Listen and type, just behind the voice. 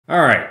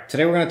Alright,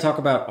 today we're going to talk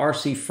about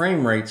RC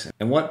frame rates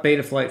and what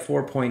Betaflight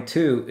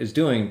 4.2 is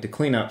doing to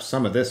clean up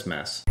some of this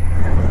mess.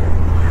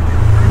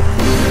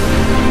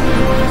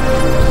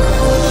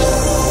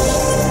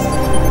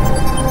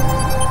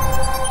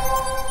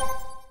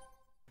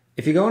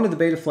 If you go into the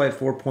Betaflight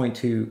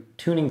 4.2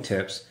 tuning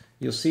tips,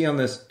 you'll see on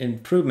this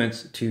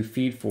improvements to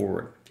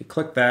Feedforward. If you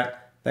click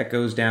that, that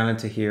goes down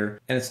into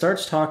here, and it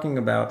starts talking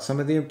about some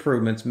of the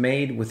improvements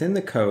made within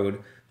the code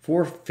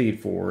for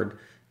Feedforward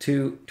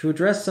to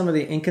address some of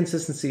the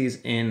inconsistencies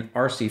in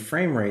RC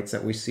frame rates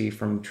that we see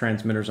from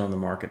transmitters on the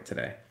market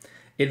today.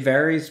 It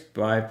varies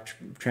by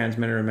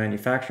transmitter and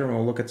manufacturer, and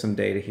we'll look at some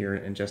data here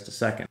in just a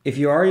second. If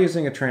you are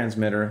using a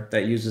transmitter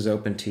that uses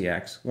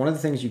OpenTX, one of the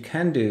things you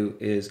can do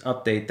is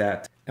update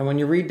that. And when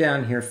you read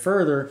down here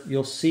further,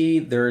 you'll see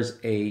there's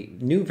a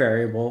new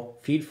variable,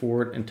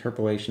 Feedforward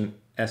Interpolation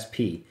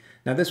SP.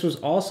 Now this was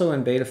also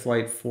in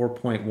Betaflight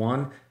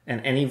 4.1,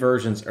 and any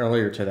versions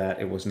earlier to that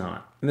it was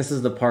not. And this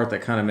is the part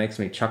that kind of makes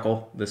me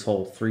chuckle, this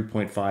whole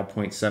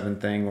 3.5.7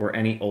 thing, or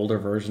any older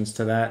versions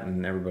to that,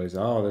 and everybody's,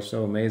 oh, they're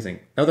so amazing.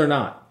 No, they're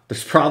not.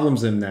 There's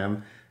problems in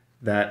them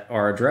that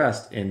are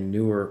addressed in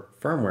newer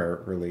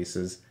firmware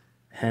releases,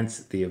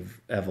 hence the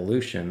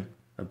evolution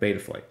of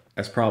Betaflight.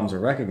 As problems are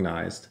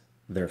recognized,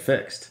 they're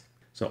fixed.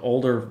 So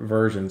older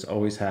versions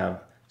always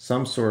have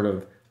some sort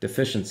of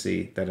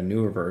deficiency that a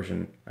newer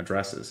version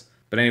addresses.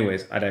 But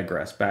anyways, I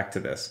digress. Back to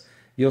this.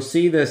 You'll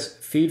see this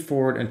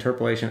Feedforward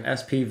Interpolation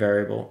SP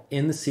variable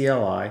in the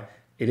CLI.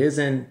 It is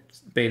in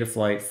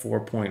Betaflight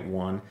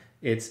 4.1.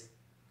 It's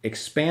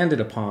expanded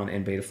upon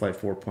in Betaflight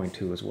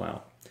 4.2 as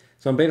well.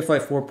 So in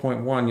Betaflight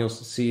 4.1, you'll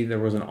see there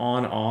was an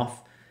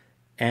on-off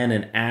and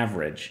an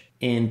average.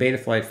 In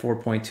Betaflight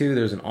 4.2,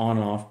 there's an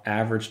on-off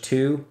average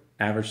 2,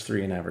 average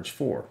 3, and average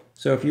 4.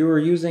 So if you were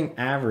using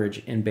average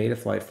in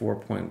Betaflight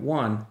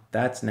 4.1,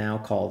 that's now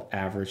called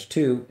average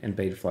 2 in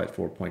Betaflight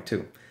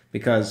 4.2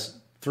 because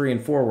 3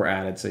 and 4 were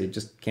added, so you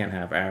just can't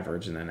have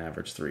average and then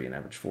average 3 and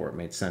average 4. It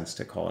made sense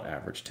to call it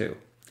average 2.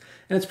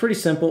 And it's pretty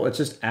simple. It's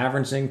just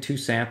averaging 2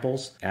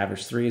 samples.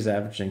 Average 3 is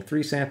averaging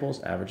 3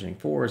 samples. Averaging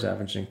 4 is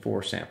averaging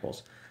 4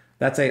 samples.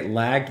 That's a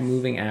lagged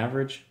moving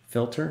average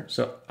filter.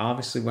 So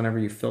obviously whenever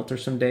you filter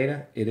some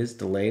data, it is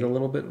delayed a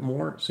little bit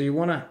more. So you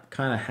want to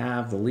kind of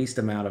have the least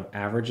amount of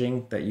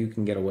averaging that you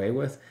can get away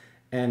with.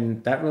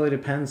 And that really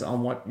depends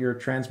on what your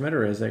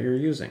transmitter is that you're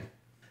using.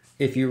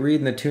 If you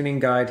read in the tuning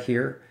guide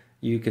here,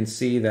 you can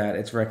see that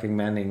it's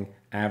recommending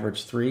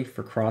average 3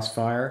 for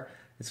crossfire.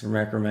 It's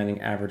recommending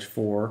average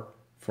 4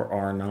 for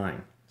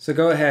R9. So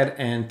go ahead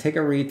and take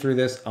a read through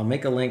this. I'll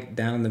make a link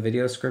down in the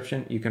video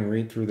description. You can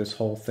read through this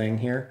whole thing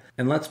here.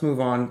 And let's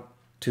move on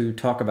to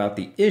talk about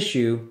the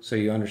issue so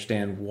you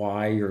understand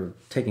why you're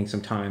taking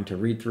some time to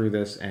read through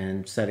this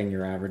and setting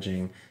your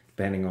averaging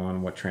depending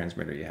on what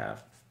transmitter you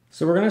have.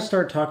 So we're going to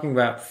start talking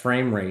about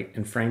frame rate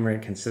and frame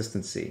rate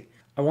consistency.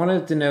 I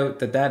wanted to note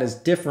that that is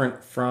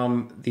different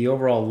from the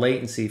overall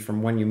latency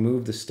from when you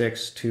move the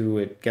sticks to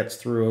it gets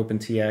through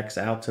OpenTX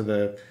out to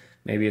the,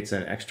 maybe it's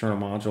an external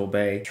module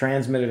bay,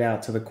 transmitted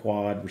out to the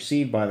quad,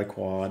 received by the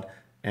quad,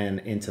 and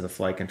into the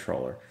flight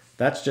controller.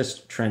 That's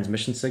just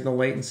transmission signal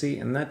latency,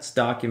 and that's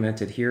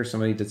documented here.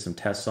 Somebody did some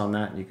tests on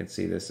that, and you can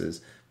see this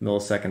is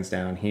milliseconds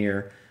down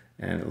here,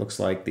 and it looks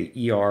like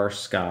the ER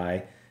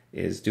Sky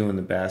is doing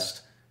the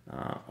best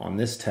on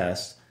this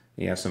test.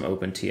 You have some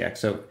OpenTX.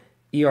 So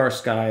ER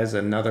Sky is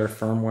another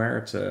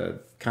firmware. It's a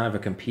kind of a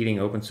competing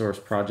open source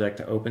project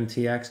to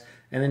OpenTX,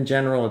 and in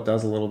general, it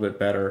does a little bit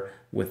better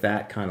with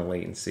that kind of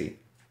latency.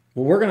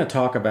 What we're going to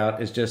talk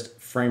about is just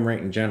frame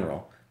rate in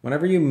general.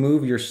 Whenever you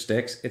move your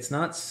sticks, it's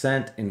not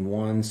sent in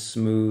one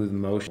smooth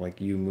motion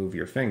like you move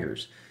your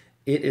fingers.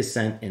 It is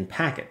sent in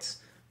packets.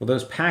 Well,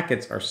 those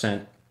packets are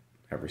sent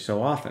every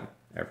so often.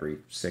 Every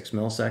 6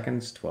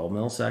 milliseconds, 12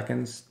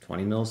 milliseconds,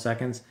 20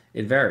 milliseconds.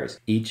 It varies.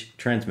 Each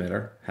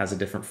transmitter has a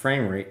different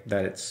frame rate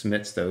that it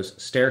submits those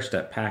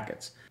stair-step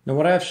packets. Now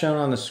what I've shown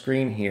on the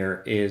screen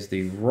here is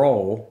the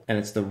roll, and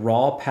it's the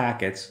raw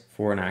packets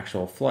for an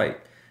actual flight.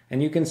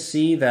 And you can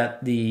see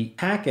that the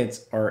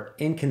packets are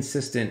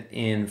inconsistent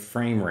in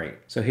frame rate.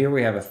 So here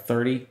we have a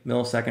 30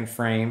 millisecond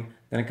frame,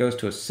 then it goes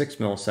to a 6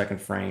 millisecond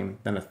frame,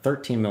 then a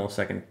 13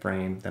 millisecond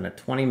frame, then a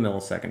 20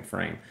 millisecond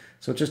frame.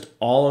 So it's just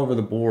all over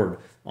the board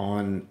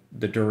on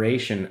the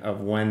duration of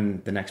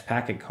when the next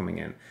packet coming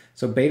in.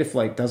 So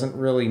Betaflight doesn't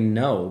really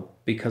know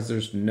because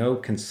there's no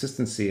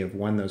consistency of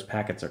when those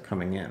packets are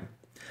coming in.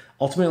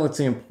 Ultimately, it's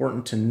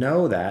important to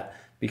know that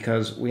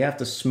because we have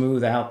to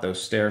smooth out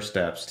those stair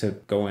steps to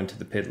go into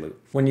the PID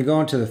loop. When you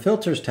go into the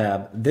filters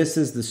tab, this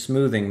is the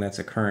smoothing that's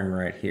occurring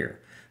right here.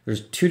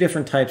 There's 2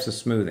 different types of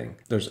smoothing.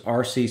 There's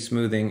RC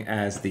smoothing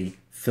as the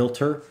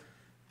filter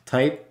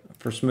type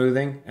for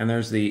smoothing, and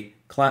there's the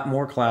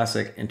more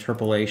classic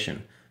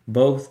interpolation.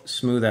 Both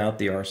smooth out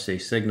the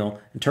RC signal.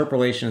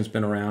 Interpolation has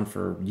been around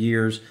for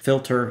years.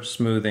 Filter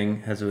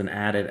smoothing has been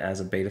added as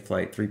a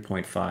Betaflight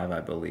 3.5, I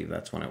believe.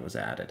 That's when it was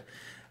added.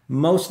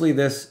 Mostly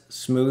this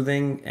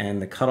smoothing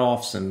and the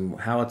cutoffs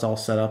and how it's all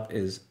set up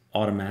is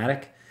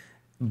automatic,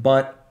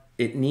 but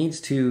it needs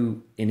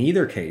to, in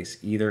either case,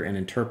 either an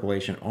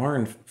interpolation or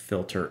in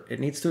filter, it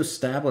needs to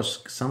establish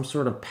some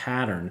sort of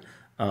pattern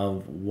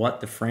of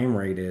what the frame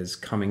rate is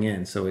coming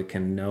in, so it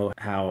can know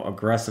how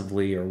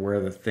aggressively or where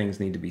the things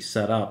need to be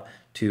set up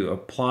to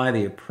apply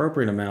the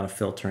appropriate amount of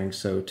filtering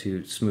so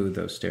to smooth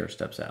those stair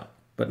steps out.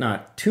 But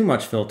not too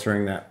much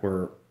filtering that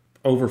we're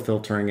over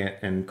filtering it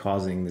and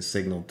causing the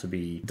signal to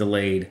be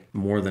delayed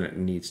more than it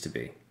needs to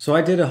be. So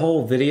I did a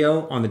whole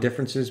video on the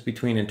differences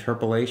between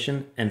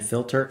interpolation and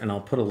filter, and I'll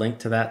put a link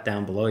to that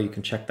down below. You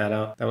can check that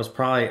out. That was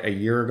probably a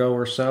year ago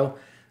or so,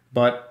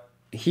 but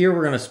here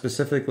we're going to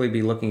specifically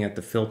be looking at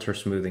the filter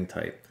smoothing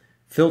type.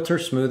 Filter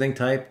smoothing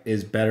type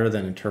is better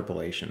than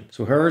interpolation.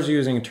 So whoever's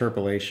using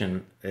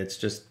interpolation, it's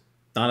just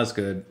not as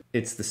good.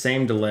 It's the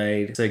same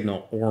delayed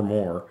signal or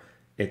more.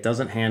 It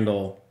doesn't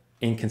handle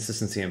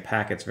inconsistency in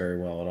packets very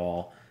well at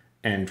all.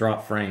 And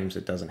drop frames,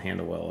 it doesn't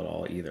handle well at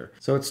all either.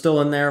 So it's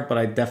still in there, but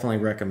I definitely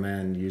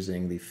recommend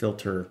using the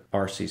filter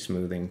RC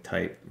smoothing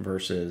type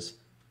versus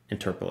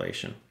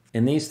interpolation.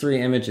 In these three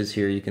images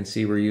here, you can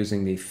see we're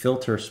using the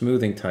filter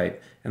smoothing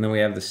type, and then we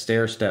have the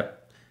stair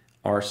step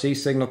RC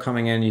signal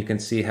coming in. You can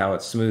see how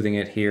it's smoothing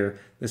it here.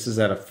 This is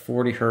at a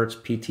 40 Hertz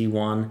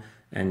PT1,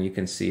 and you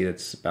can see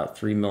it's about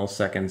 3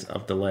 milliseconds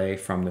of delay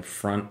from the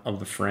front of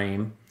the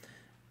frame.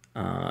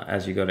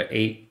 As you go to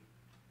 8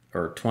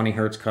 or 20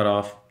 Hertz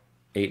cutoff,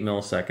 8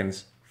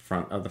 milliseconds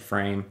front of the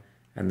frame,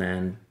 and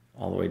then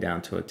all the way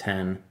down to a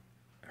 10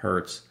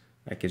 Hertz,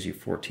 that gives you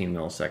 14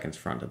 milliseconds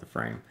front of the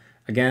frame.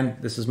 Again,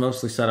 this is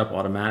mostly set up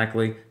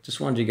automatically. Just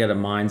wanted you to get a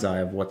mind's eye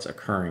of what's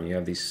occurring. You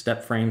have these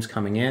step frames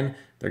coming in,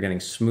 they're getting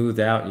smoothed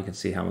out. You can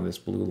see how this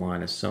blue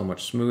line is so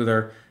much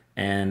smoother.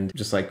 And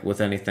just like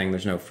with anything,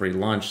 there's no free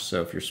lunch.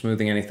 So if you're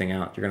smoothing anything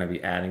out, you're going to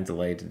be adding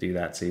delay to do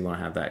that. So you want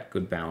to have that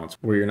good balance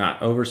where you're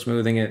not over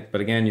smoothing it,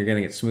 but again, you're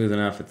getting it smooth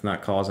enough. It's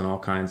not causing all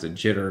kinds of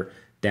jitter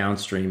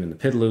downstream in the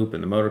PID loop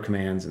and the motor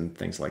commands and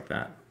things like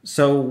that.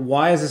 So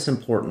why is this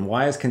important?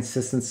 Why does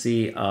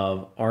consistency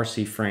of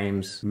RC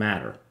frames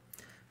matter?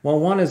 Well,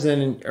 one is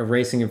in a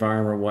racing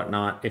environment or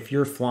whatnot. If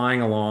you're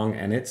flying along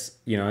and it's,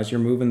 as you're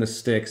moving the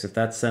sticks, if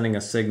that's sending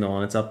a signal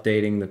and it's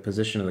updating the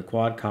position of the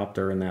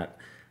quadcopter and that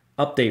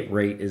update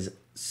rate is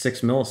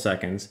 6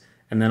 milliseconds,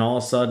 and then all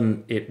of a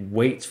sudden it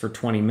waits for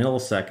 20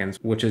 milliseconds,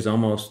 which is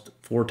almost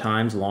 4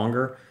 times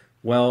longer,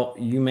 well,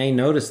 you may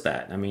notice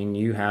that. I mean,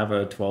 you have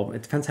a 12,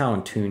 it depends how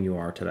in tune you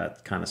are to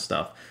that kind of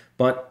stuff,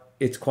 but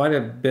it's quite a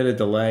bit of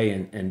delay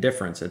and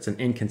difference. It's an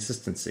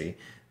inconsistency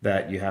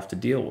that you have to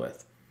deal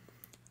with.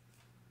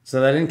 So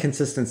that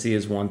inconsistency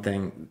is one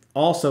thing.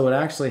 Also, it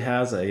actually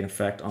has an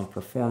effect on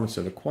performance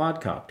of the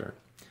quadcopter.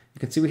 You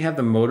can see we have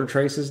the motor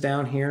traces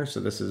down here. So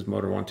this is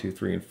motor 1, 2,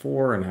 3, and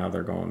 4, and how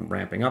they're going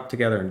ramping up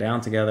together and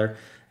down together.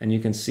 And you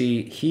can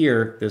see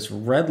here, this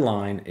red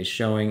line is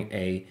showing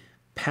a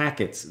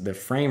packets, the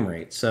frame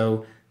rate.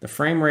 So the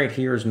frame rate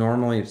here is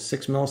normally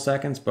 6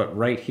 milliseconds, but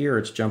right here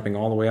it's jumping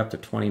all the way up to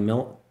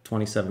 27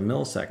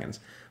 milliseconds.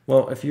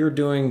 Well, if you're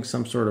doing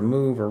some sort of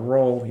move or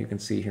roll, you can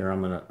see here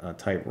I'm in a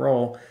type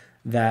roll,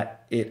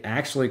 that it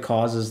actually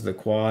causes the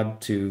quad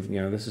to,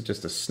 this is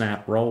just a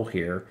snap roll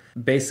here.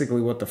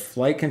 Basically what the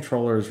flight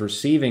controller is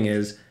receiving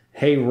is,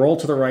 hey, roll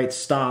to the right,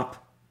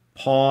 stop,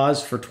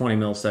 pause for 20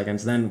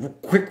 milliseconds, then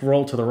quick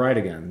roll to the right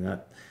again.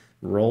 That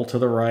roll to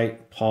the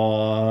right,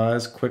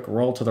 pause, quick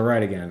roll to the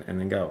right again, and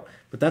then go.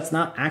 But that's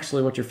not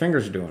actually what your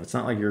fingers are doing. It's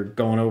not like you're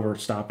going over,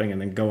 stopping,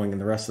 and then going in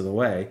the rest of the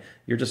way.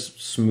 You're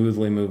just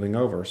smoothly moving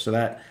over. So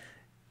that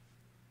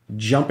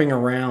jumping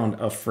around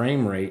a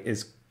frame rate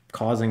is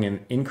causing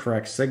an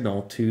incorrect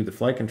signal to the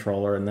flight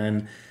controller, and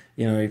then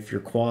if your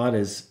quad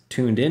is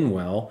tuned in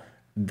well,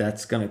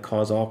 that's going to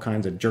cause all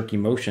kinds of jerky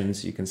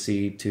motions. You can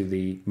see to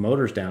the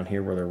motors down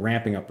here where they're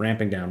ramping up,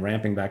 ramping down,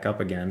 ramping back up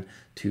again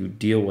to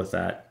deal with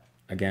that,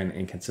 again,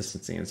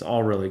 inconsistency. And it's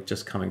all really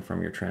just coming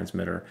from your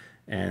transmitter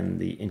and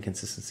the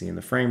inconsistency in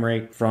the frame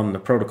rate from the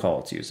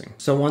protocol it's using.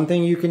 So one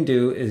thing you can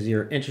do is,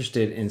 you're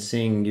interested in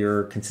seeing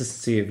your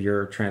consistency of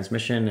your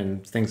transmission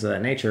and things of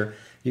that nature,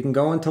 you can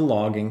go into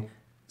logging,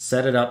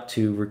 set it up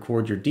to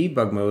record your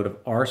debug mode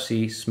of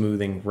RC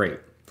smoothing rate.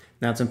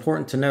 Now it's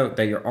important to note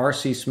that your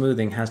RC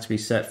smoothing has to be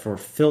set for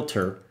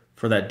filter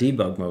for that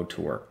debug mode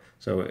to work.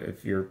 So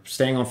if you're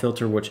staying on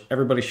filter, which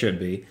everybody should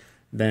be,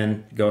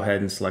 then go ahead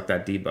and select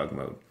that debug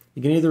mode.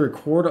 You can either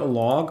record a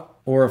log,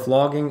 or if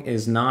logging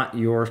is not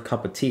your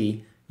cup of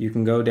tea, you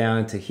can go down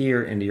into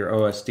here into your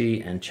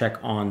OSD and check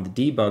on the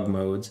debug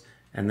modes,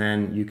 and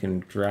then you can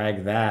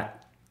drag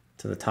that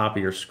to the top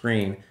of your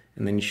screen,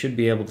 and then you should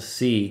be able to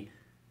see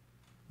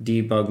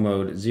debug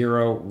mode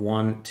 0,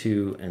 1,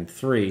 2, and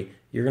 3.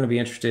 You're going to be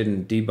interested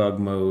in debug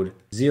mode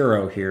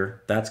 0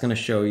 here. That's going to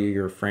show you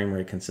your frame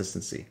rate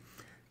consistency.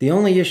 The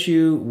only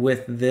issue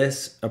with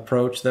this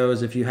approach, though,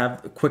 is if you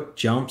have quick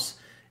jumps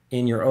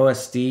in your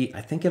OSD,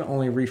 I think it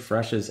only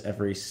refreshes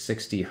every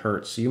 60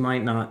 Hertz. So you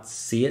might not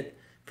see it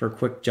for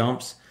quick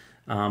jumps,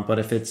 but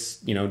if it's,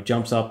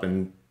 jumps up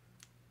and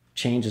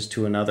changes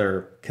to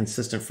another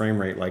consistent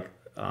frame rate, like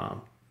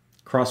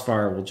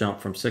Crossfire will jump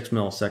from 6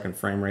 millisecond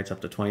frame rates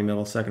up to 20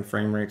 millisecond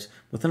frame rates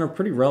within a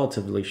pretty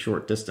relatively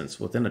short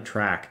distance. Within a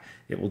track,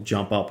 it will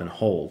jump up and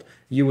hold.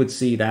 You would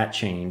see that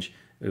change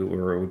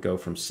where it would go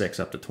from 6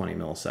 up to 20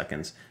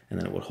 milliseconds, and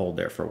then it would hold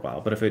there for a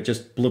while. But if it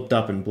just blipped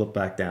up and blipped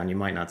back down, you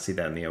might not see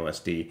that in the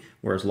OSD,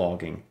 whereas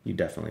logging, you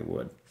definitely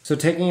would. So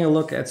taking a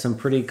look at some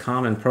pretty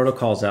common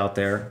protocols out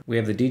there, we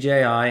have the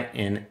DJI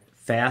in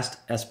fast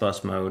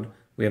S-Bus mode,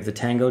 we have the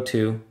Tango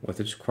 2 with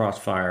its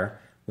Crossfire,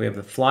 we have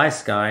the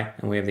FlySky,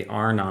 and we have the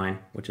R9,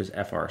 which is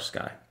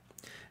FrSky.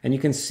 And you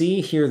can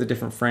see here the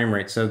different frame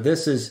rates. So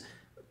this is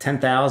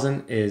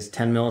 10,000 is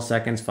 10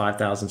 milliseconds,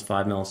 5,000 is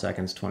 5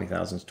 milliseconds,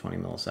 20,000 is 20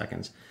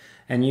 milliseconds.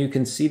 And you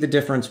can see the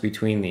difference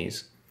between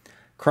these.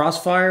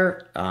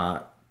 Crossfire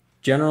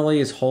generally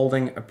is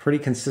holding a pretty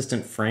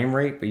consistent frame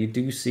rate, but you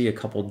do see a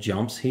couple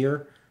jumps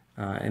here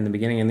in the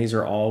beginning, and these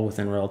are all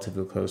within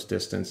relatively close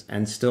distance.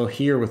 And still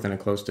here within a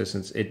close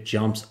distance, it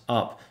jumps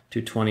up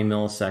to 20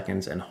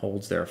 milliseconds and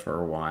holds there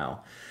for a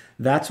while.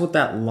 That's what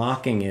that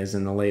locking is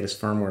in the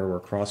latest firmware where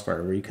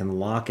Crossfire, where you can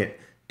lock it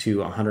to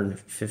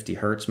 150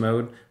 hertz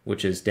mode,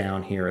 which is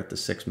down here at the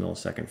 6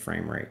 millisecond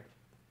frame rate.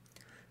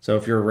 So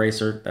if you're a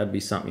racer, that'd be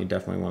something you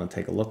definitely want to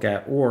take a look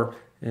at. Or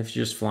if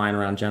you're just flying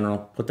around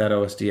general, put that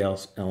OSD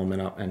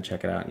element up and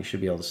check it out. You should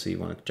be able to see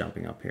when it's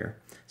jumping up here.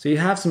 So you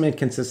have some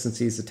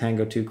inconsistencies. The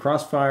Tango 2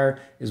 Crossfire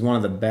is one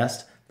of the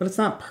best, but it's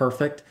not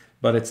perfect,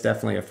 but it's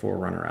definitely a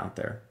forerunner out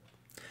there.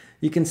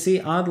 You can see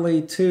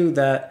oddly too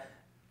that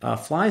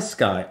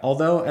FlySky,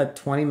 although at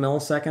 20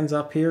 milliseconds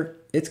up here,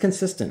 it's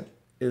consistent.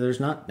 There's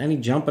not any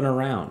jumping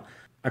around.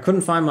 I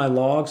couldn't find my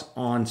logs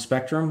on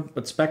Spectrum,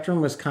 but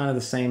Spectrum was kind of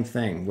the same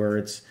thing, where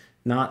it's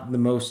not the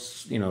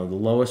most, the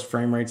lowest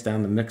frame rates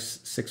down to mix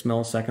 6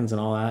 milliseconds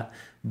and all that,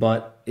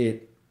 but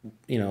it,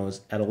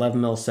 is at 11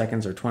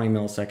 milliseconds or 20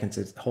 milliseconds,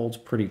 it holds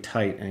pretty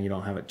tight and you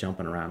don't have it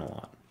jumping around a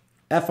lot.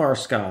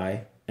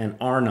 FrSky and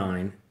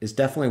R9 is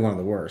definitely one of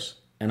the worst,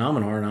 and I'm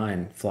an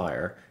R9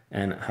 flyer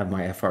and have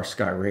my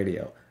FrSky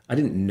radio. I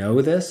didn't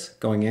know this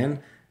going in,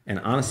 and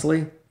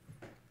honestly,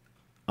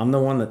 I'm the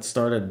one that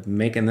started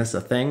making this a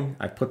thing.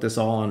 I put this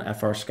all on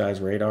FrSky's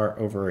radar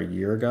over a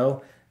year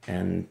ago,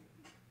 and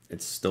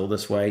it's still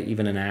this way.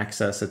 Even in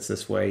Access, it's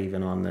this way.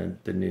 Even on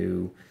the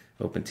new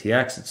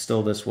OpenTX, it's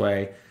still this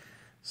way.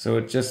 So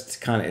it just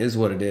kind of is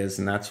what it is,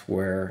 and that's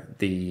where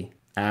the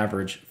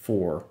average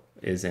 4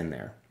 is in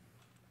there.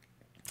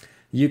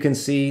 You can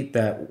see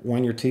that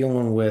when you're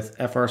dealing with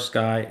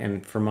FrSky,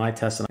 and for my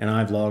tests, and I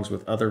have logs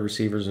with other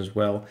receivers as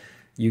well,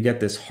 you get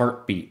this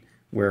heartbeat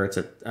where it's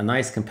a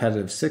nice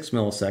competitive 6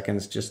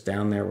 milliseconds just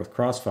down there with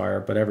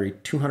Crossfire, but every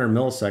 200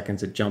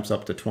 milliseconds it jumps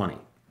up to 20,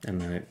 and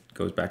then it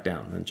goes back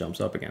down and then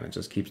jumps up again. It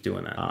just keeps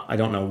doing that. I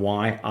don't know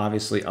why.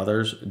 Obviously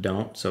others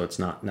don't, so it's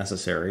not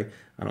necessary.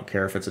 I don't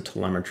care if it's a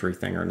telemetry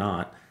thing or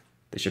not.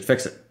 They should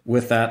fix it.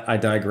 With that, I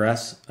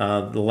digress.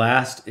 The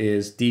last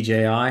is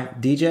DJI.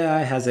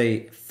 DJI has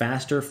a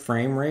faster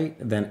frame rate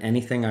than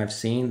anything I've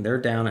seen.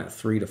 They're down at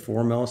 3 to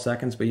 4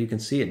 milliseconds, but you can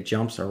see it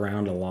jumps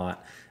around a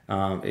lot.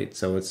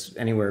 So it's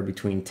anywhere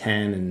between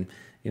 10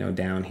 and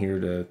down here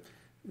to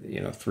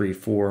 3-4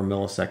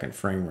 millisecond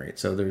frame rate.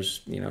 So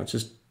there's it's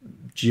just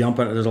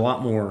jumping. There's a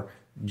lot more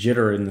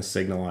jitter in the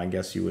signal, I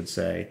guess you would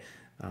say,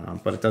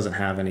 but it doesn't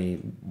have any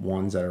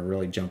ones that are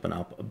really jumping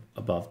up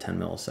above 10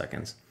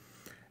 milliseconds.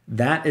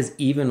 That is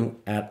even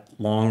at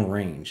long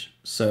range.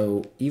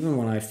 So even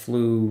when I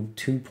flew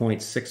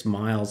 2.6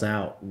 miles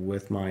out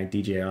with my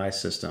DJI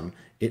system,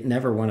 it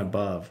never went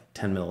above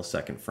 10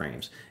 millisecond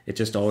frames. It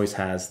just always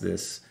has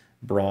this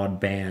broad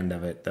band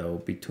of it, though,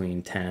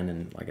 between 10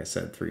 and, like I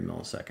said, 3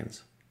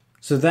 milliseconds.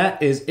 So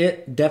that is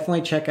it.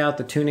 Definitely check out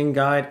the tuning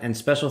guide, and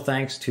special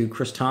thanks to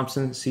Chris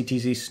Thompson,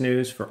 CTZ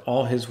Snooze, for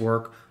all his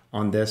work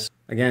on this.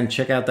 Again,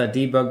 check out that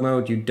debug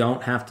mode. You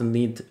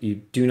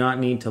do not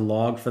need to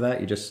log for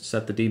that. You just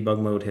set the debug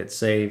mode, hit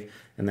save,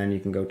 and then you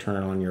can go turn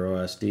it on your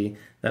OSD.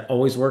 That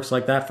always works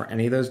like that for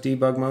any of those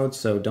debug modes,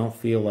 so don't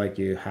feel like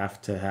you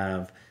have to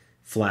have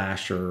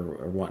Flash or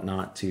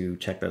whatnot to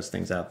check those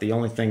things out. The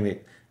only thing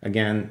that,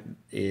 again,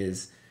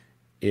 is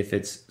if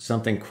it's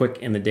something quick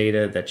in the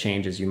data that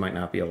changes, you might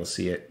not be able to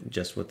see it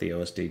just with the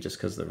OSD, just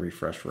because the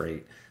refresh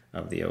rate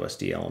of the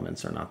OSD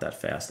elements are not that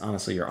fast.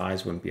 Honestly, your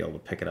eyes wouldn't be able to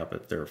pick it up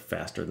if they're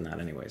faster than that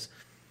anyways.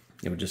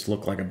 It would just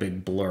look like a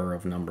big blur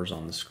of numbers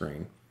on the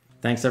screen.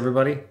 Thanks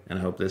everybody, and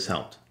I hope this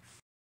helped.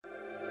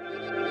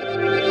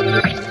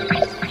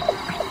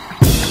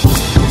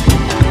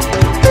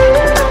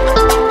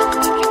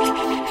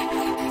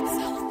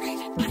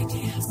 Accelerated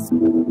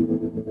ideas.